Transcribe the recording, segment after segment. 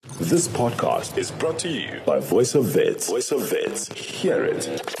This podcast is brought to you by Voice of Vets. Voice of Vets. Hear it.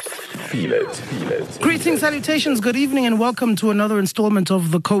 Feel it. Feel it. Greetings, salutations, good evening, and welcome to another installment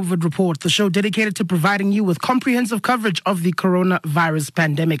of the COVID Report, the show dedicated to providing you with comprehensive coverage of the coronavirus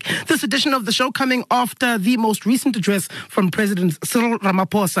pandemic. This edition of the show coming after the most recent address from President Cyril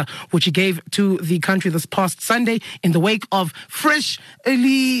Ramaphosa, which he gave to the country this past Sunday in the wake of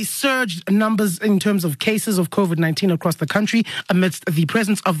freshly surged numbers in terms of cases of COVID-19 across the country amidst the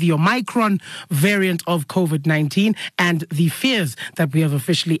presence of the Omicron variant of COVID-19 and the fears that we have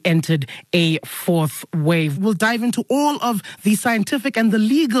officially entered a fourth wave. We'll dive into all of the scientific and the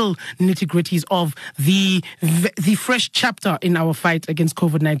legal nitty-gritties of the fresh chapter in our fight against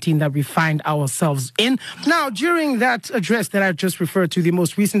COVID-19 that we find ourselves in. Now, during that address that I just referred to, the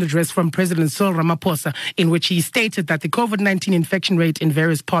most recent address from President Cyril Ramaphosa, in which he stated that the COVID-19 infection rate in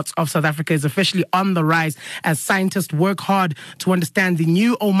various parts of South Africa is officially on the rise as scientists work hard to understand the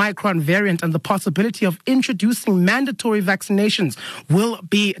new Omicron variant, and the possibility of introducing mandatory vaccinations will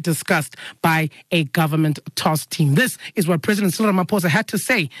be discussed by a government task team. This is what President Cyril Ramaphosa had to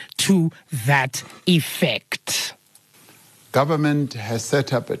say to that effect. Government has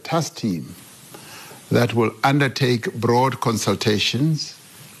set up a task team that will undertake broad consultations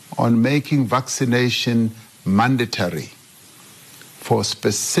on making vaccination mandatory for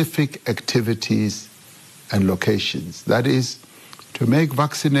specific activities and locations. That is, to make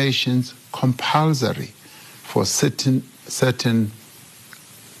vaccinations compulsory for certain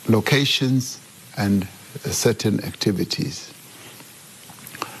locations and certain activities.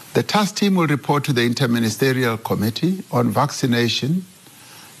 The task team will report to the Interministerial Committee on Vaccination,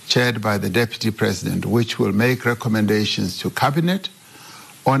 chaired by the Deputy President, which will make recommendations to Cabinet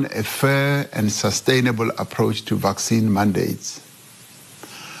on a fair and sustainable approach to vaccine mandates.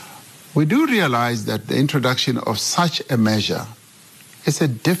 We do realize that the introduction of such a measure is a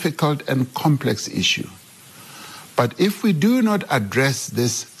difficult and complex issue. But if we do not address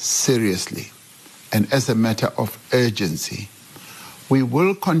this seriously and as a matter of urgency, we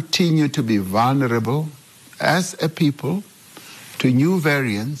will continue to be vulnerable as a people to new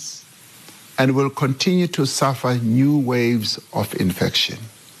variants and will continue to suffer new waves of infection.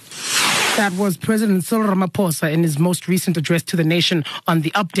 That was President Cyril Ramaphosa in his most recent address to the nation on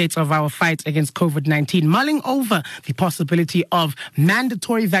the updates of our fight against COVID-19, mulling over the possibility of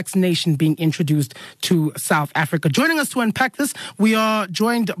mandatory vaccination being introduced to South Africa. Joining us to unpack this, we are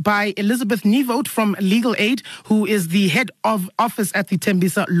joined by Elizabeth Nevote from Legal Aid, who is the head of office at the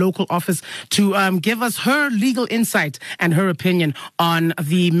Tembisa local office, to give us her legal insight and her opinion on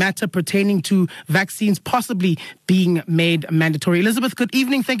the matter pertaining to vaccines possibly being made mandatory. Elizabeth, good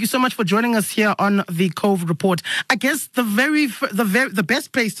evening. Thank you so much for joining us here on the COVID Report. I guess the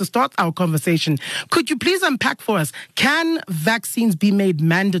best place to start our conversation, could you please unpack for us, can vaccines be made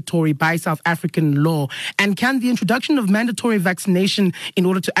mandatory by South African law? And can the introduction of mandatory vaccination in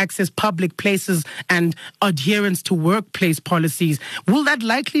order to access public places and adherence to workplace policies, will that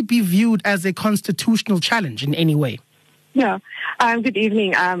likely be viewed as a constitutional challenge in any way? Yeah. Good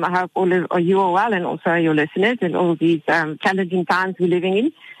evening. I hope all of you are well, and also your listeners, and all these challenging times we're living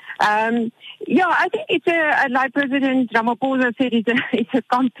in. I think it's like President Ramaphosa said, it's a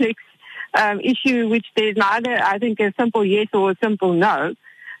complex issue, which there's neither, I think, a simple yes or a simple no.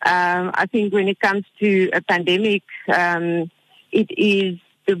 I think when it comes to a pandemic, it is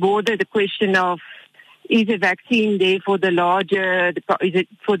the question of, is a vaccine there for the larger, is it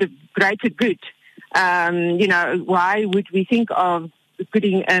for the greater good? Why would we think of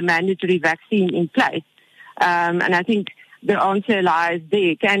putting a mandatory vaccine in place? And I think the answer lies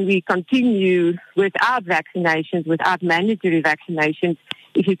there. Can we continue without vaccinations, without mandatory vaccinations?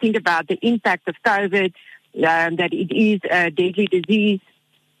 If you think about the impact of COVID, that it is a deadly disease,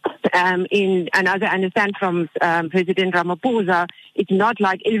 and as I understand from President Ramaphosa, it's not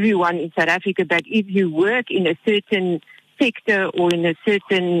like everyone in South Africa, but if you work in a certain sector or in a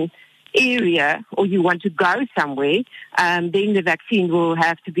certain area, or you want to go somewhere, then the vaccine will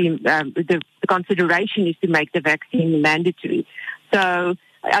have to be, the consideration is to make the vaccine mandatory. So,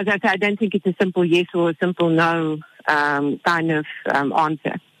 as I said, I don't think it's a simple yes or a simple no kind of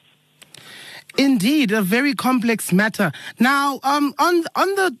answer. Indeed, a very complex matter. Now, on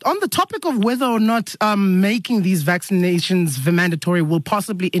the topic of whether or not making these vaccinations mandatory will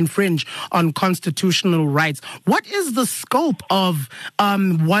possibly infringe on constitutional rights, what is the scope of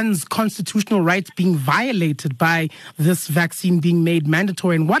one's constitutional rights being violated by this vaccine being made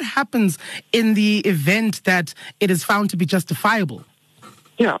mandatory, and what happens in the event that it is found to be justifiable?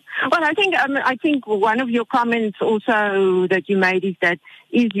 Yeah. Well, I think one of your comments also that you made is that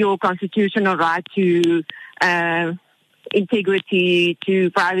is your constitutional right to integrity, to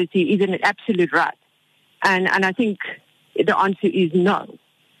privacy is an absolute right. And I think the answer is no.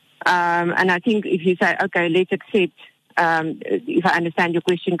 And I think if you say, okay, let's accept, if I understand your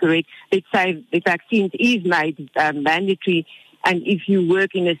question correct, let's say the vaccines is made mandatory, and if you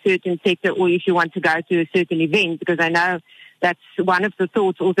work in a certain sector or if you want to go to a certain event, because I know that's one of the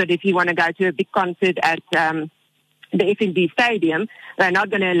thoughts also, that if you want to go to a big concert at the FNB Stadium, they're not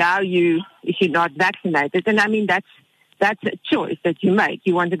going to allow you if you're not vaccinated. And I mean, that's a choice that you make.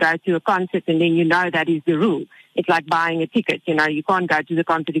 You want to go to a concert and then you know that is the rule. It's like buying a ticket. You know, you can't go to the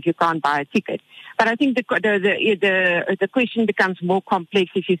concert if you can't buy a ticket. But I think the question becomes more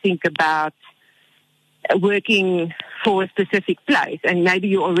complex if you think about working for a specific place, and maybe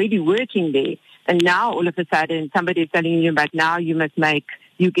you're already working there, and now all of a sudden somebody is telling you, but now you must get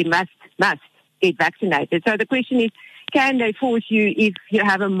vaccinated. So the question is, can they force you if you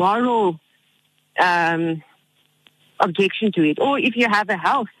have a moral objection to it, or if you have a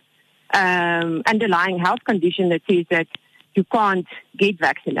health underlying health condition that says that you can't get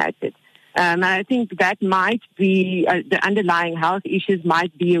vaccinated? And I think that might be, the underlying health issues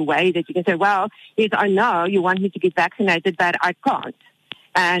might be a way that you can say, well, yes, I know you want me to get vaccinated, but I can't.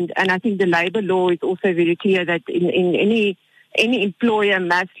 And I think the labor law is also very clear that in any employer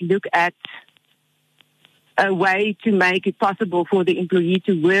must look at a way to make it possible for the employee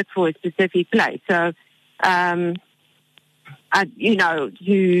to work for a specific place. So,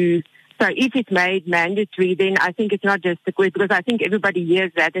 So if it's made mandatory, then I think it's not just the question, because I think everybody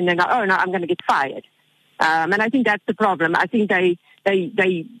hears that and they go, oh no, I'm going to get fired. And I think that's the problem. I think they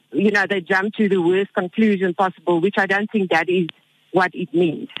jump to the worst conclusion possible, which I don't think that is what it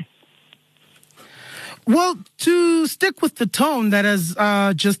means. Well, to stick with the tone that has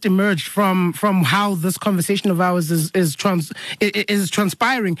just emerged from how this conversation of ours is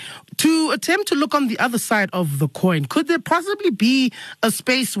transpiring, to attempt to look on the other side of the coin, could there possibly be a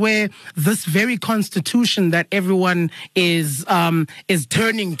space where this very constitution that everyone is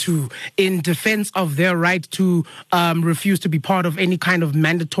turning to in defense of their right to refuse to be part of any kind of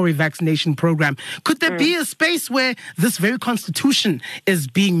mandatory vaccination program, could there be a space where this very constitution is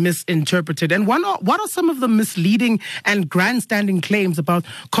being misinterpreted? And what are some of the misleading and grandstanding claims about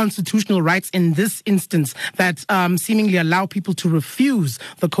constitutional rights in this instance that seemingly allow people to refuse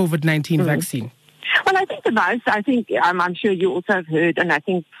the COVID-19 vaccine? Well, I think I'm sure you also have heard, and I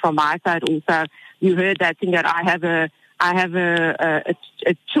think from my side also, you heard that thing that I have a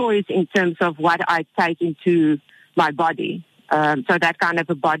choice in terms of what I take into my body. So that kind of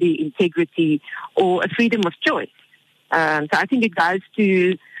a body integrity or a freedom of choice. So I think it goes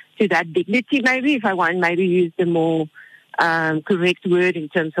to that dignity, maybe, if I want, maybe use the more correct word in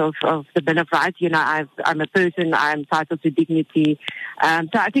terms of the Bill of Rights. You know, I'm a person, I'm entitled to dignity. So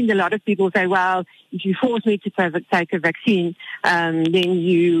I think a lot of people say, well, if you force me to take a vaccine, then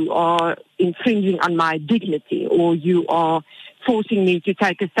you are infringing on my dignity, or you are forcing me to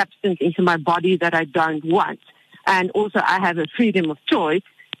take a substance into my body that I don't want. And also I have a freedom of choice,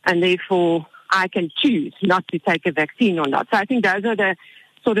 and therefore I can choose not to take a vaccine or not. So I think those are the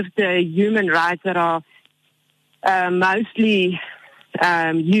sort of the human rights that are mostly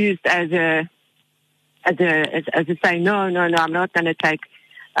used as a say, no, I'm not going to take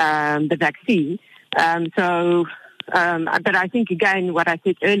the vaccine. But I think, again, what I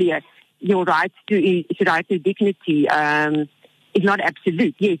said earlier, your right to dignity is not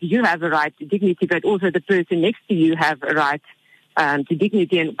absolute. Yes, you have a right to dignity, but also the person next to you have a right to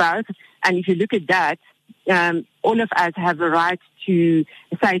dignity, and both. And if you look at that, all of us have a right to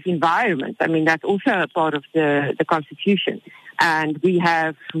a safe environment. I mean, that's also a part of the Constitution. And we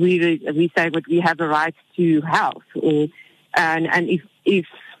say that we have a right to health. And if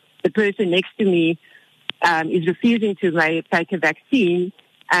the person next to me is refusing to take a vaccine,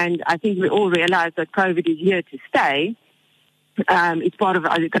 and I think we all realize that COVID is here to stay, it's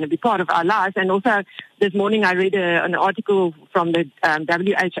going to be part of our lives. And also, this morning I read an article from the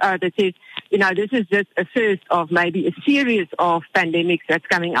WHO that says, you know, this is just a first of maybe a series of pandemics that's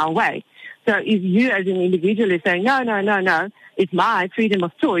coming our way. So if you as an individual is saying, no, it's my freedom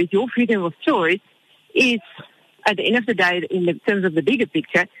of choice, your freedom of choice is, at the end of the day, in terms of the bigger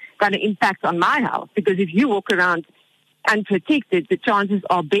picture, going to impact on my health. Because if you walk around unprotected, the chances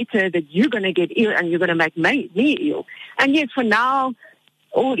are better that you're going to get ill and you're going to make me ill. And yes, for now,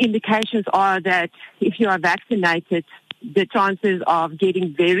 all indications are that if you are vaccinated, the chances of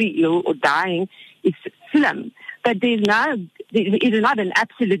getting very ill or dying is slim. But it is not an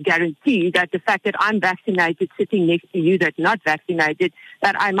absolute guarantee that the fact that I'm vaccinated sitting next to you that's not vaccinated,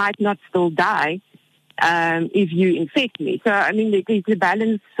 that I might not still die if you infect me. So, I mean, there's a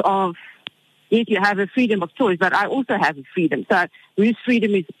balance of yes, you have a freedom of choice, but I also have a freedom. So whose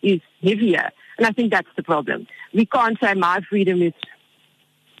freedom is heavier? And I think that's the problem. We can't say my freedom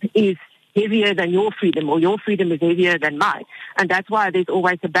is heavier than your freedom, or your freedom is heavier than mine. And that's why there's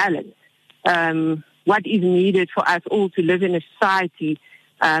always a balance. What is needed for us all to live in a society,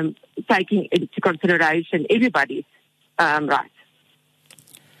 taking into consideration everybody's rights.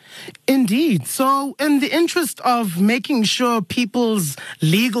 Indeed. So in the interest of making sure people's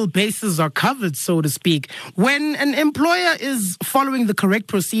legal bases are covered, so to speak, when an employer is following the correct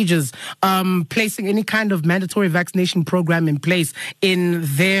procedures, placing any kind of mandatory vaccination program in place in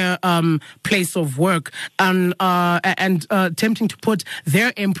their place of work, and attempting to put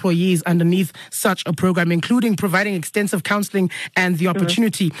their employees underneath such a program, including providing extensive counseling and the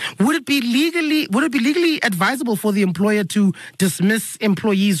opportunity, would it be legally advisable for the employer to dismiss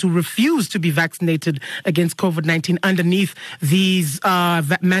employees who refuse to be vaccinated against COVID-19 underneath these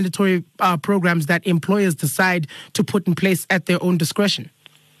mandatory programs that employers decide to put in place at their own discretion?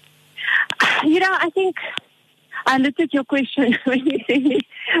 I think I looked at your question when you said it,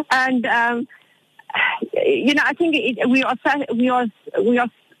 and I think we are so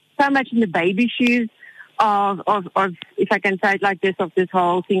much in the baby shoes of if I can say it like this, of this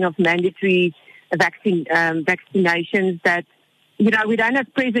whole thing of mandatory vaccinations that. We don't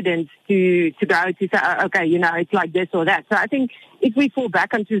have precedents to go to say, okay, it's like this or that. So I think if we fall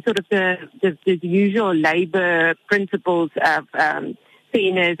back onto sort of the usual labor principles of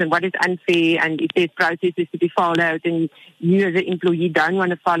fairness and what is unfair, and if there's processes to be followed and you as an employee don't want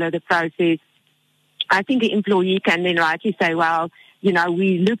to follow the process, I think the employee can then rightly say, well,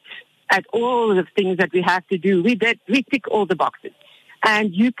 we looked at all the things that we have to do. We tick all the boxes.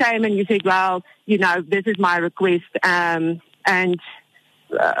 And you came and you said, well, this is my request, and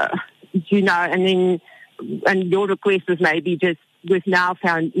your request was maybe just with now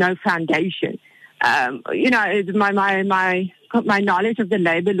no foundation. My knowledge of the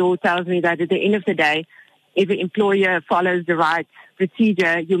labor law tells me that at the end of the day, if an employer follows the right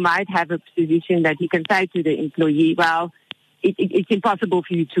procedure, you might have a position that you can say to the employee, well, it's impossible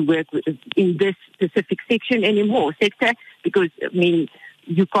for you to work in this specific sector, because,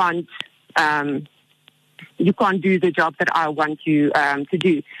 you can't do the job that I want you to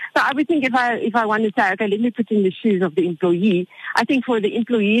do. So I would think if I want to say, okay, let me put in the shoes of the employee. I think for the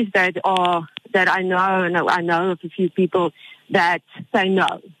employees that I know, and I know of a few people that say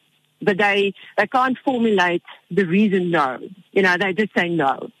no, but they can't formulate the reason no. They just say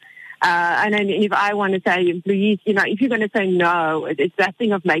no. And then if I want to say employees, if you're going to say no, it's that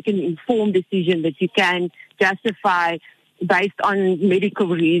thing of making an informed decision that you can justify based on medical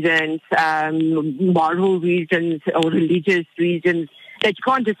reasons, moral reasons, or religious reasons, that you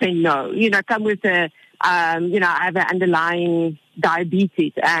can't just say no. Come with I have an underlying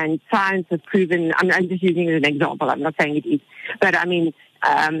diabetes, and science has proven, I'm just using it as an example, I'm not saying it is, but and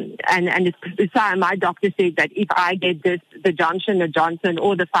my doctor said that if I get the Johnson & Johnson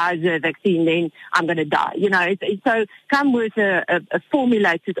or the Pfizer vaccine, then I'm going to die. So come with a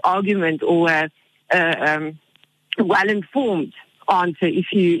formulated argument or a well-informed answer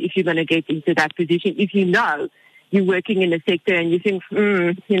if you're going to get into that position. If you're working in a sector and you think,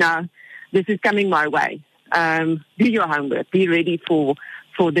 this is coming my way, do your homework. Be ready for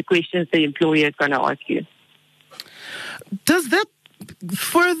the questions the employer is going to ask you. Does that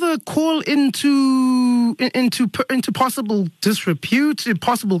further call into possible disrepute,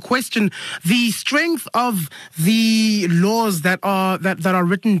 possible question the strength of the laws that are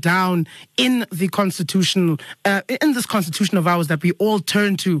written down in the constitutional in this constitution of ours that we all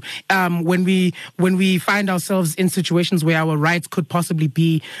turn to when we find ourselves in situations where our rights could possibly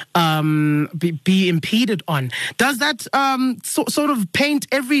be impeded on? Does that sort of paint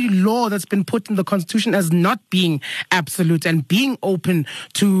every law that's been put in the constitution as not being absolute and being open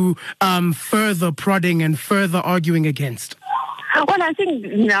to further prodding and further arguing against? Well, I think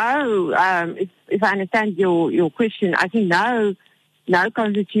no. If I understand your question, I think no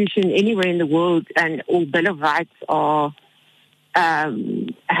constitution anywhere in the world and all Bill of Rights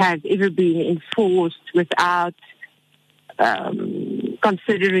has ever been enforced without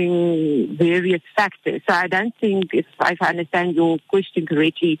considering various factors. So I don't think, if I understand your question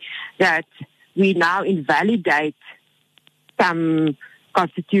correctly, that we now invalidate some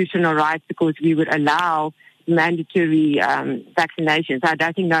constitutional rights because we would allow mandatory vaccinations. I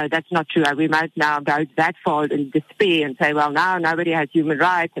don't think, no, that's not true. We might now go that far in despair and say, well, now nobody has human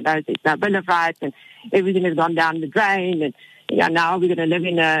rights, and there's no Bill of Rights, and everything has gone down the drain, and now we're going to live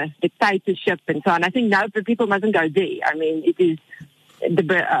in a dictatorship and so on. I think, no, but people mustn't go there. I mean, it is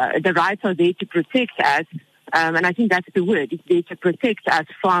the rights are there to protect us, and I think that's the word. It's there to protect us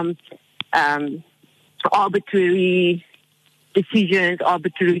from arbitrary decisions,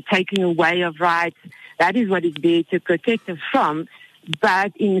 arbitrary taking away of rights. That is what is there to protect us from.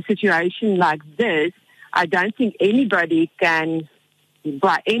 But in a situation like this, I don't think anybody can,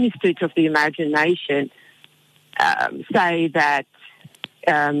 by any stretch of the imagination, say that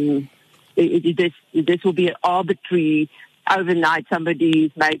this will be an arbitrary, overnight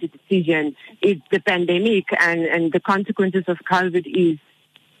somebody's made a decision. It's the pandemic and the consequences of COVID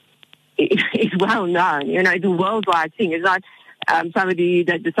is well known. You know, it's a worldwide thing. It's not somebody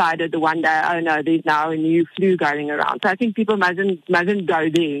that decided the one day, oh no, there's now a new flu going around. So I think people mustn't go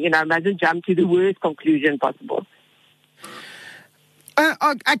there, you know, mustn't jump to the worst conclusion possible.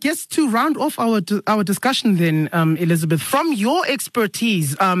 I guess to round off our discussion then, Elizabeth, from your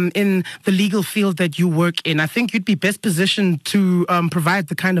expertise in the legal field that you work in, I think you'd be best positioned to provide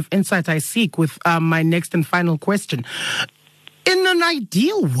the kind of insight I seek with my next and final question. In an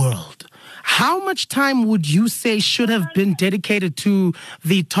ideal world, how much time would you say should have been dedicated to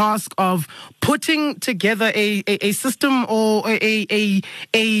the task of putting together a system or a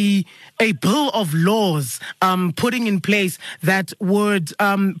bill of laws putting in place that would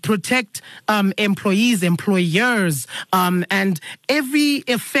protect employees, employers, and every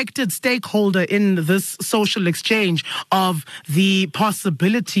affected stakeholder in this social exchange of the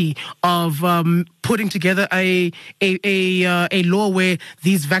possibility of putting together a law where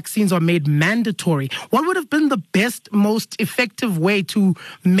these vaccines are made mandatory? What would have been the best, most effective way to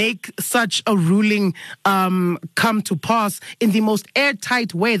make such a ruling come to pass in the most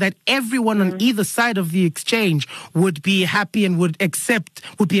airtight way that everyone on either side of the exchange would be happy and would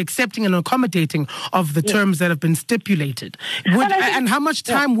be accepting and accommodating of the terms that have been stipulated? And how much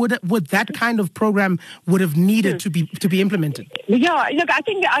time would that kind of program would have needed to be implemented? Yeah, look, I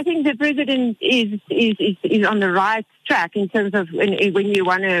think the president is on the right track in terms of when you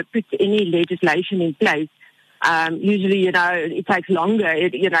want to put any legislation in place. Usually, you know, it takes longer.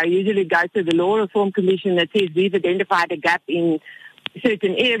 Usually goes to the Law Reform Commission that says we've identified a gap in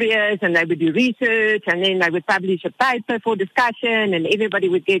certain areas, and they would do research, and then they would publish a paper for discussion, and everybody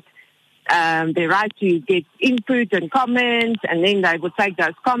would get their right to get input and comments, and then they would take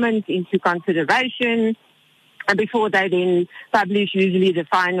those comments into consideration, and before they then publish usually the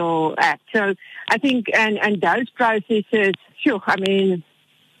final act. So I think, and those processes, sure, I mean,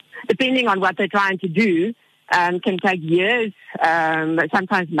 depending on what they're trying to do, can take years,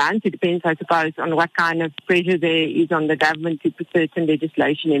 sometimes months. It depends, I suppose, on what kind of pressure there is on the government to put certain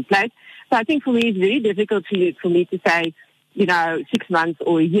legislation in place. So I think for me, it's very difficult for me to say, 6 months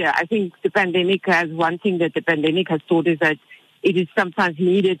or a year. I think the pandemic has one thing that the pandemic has taught us, that it is sometimes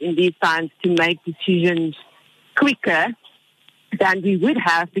needed in these times to make decisions quicker than we would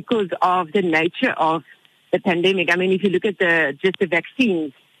have because of the nature of the pandemic. I mean, if you look at just the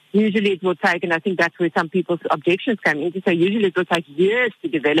vaccines, usually it will take, and I think that's where some people's objections come in, to say usually it will take years to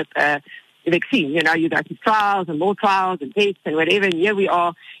develop a vaccine. You go to trials and more trials and tests and whatever, and here we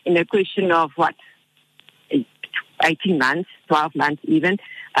are in a question of 18 months, 12 months even,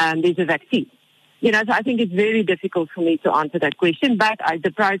 there's a vaccine. So I think it's very difficult for me to answer that question, but the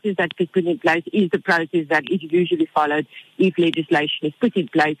process that is put in place is the process that is usually followed if legislation is put in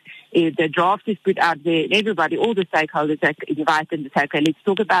place. If the draft is put out there, and everybody, all the stakeholders are invited to say, okay, let's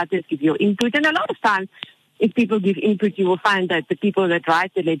talk about this, give your input. And a lot of times, if people give input, you will find that the people that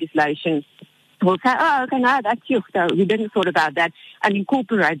write the legislation will say, oh, okay, no, that's you. So we didn't thought about that, and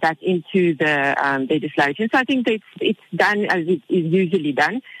incorporate that into the legislation. So I think that it's done as it is usually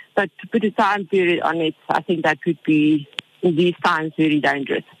done. But to put a time period on it, I think that would be, in these times, very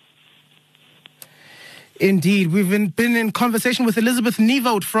dangerous. Indeed. We've been in conversation with Elizabeth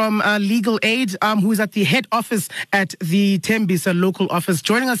Nieuwoud from Legal Aid, who is at the head office at the Tembisa local office,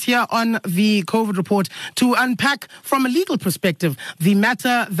 joining us here on the COVID report to unpack from a legal perspective the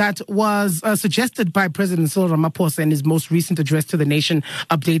matter that was suggested by President Cyril Ramaphosa in his most recent address to the nation,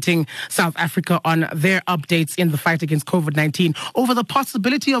 updating South Africa on their updates in the fight against COVID-19 over the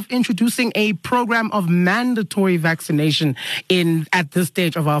possibility of introducing a program of mandatory vaccination at this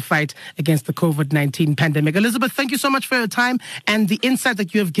stage of our fight against the COVID-19 pandemic. Elizabeth, thank you so much for your time and the insight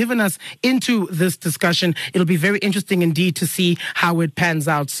that you have given us into this discussion. It'll be very interesting indeed to see how it pans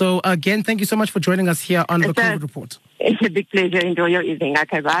out. So again, thank you so much for joining us here on the COVID Report. It's a big pleasure. Enjoy your evening.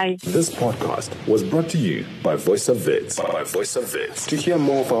 Okay, bye. This podcast was brought to you by Voice of Wits. To hear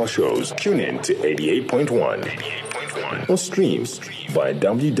more of our shows, tune in to 88.1 or stream via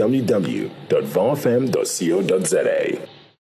www.vfm.co.za.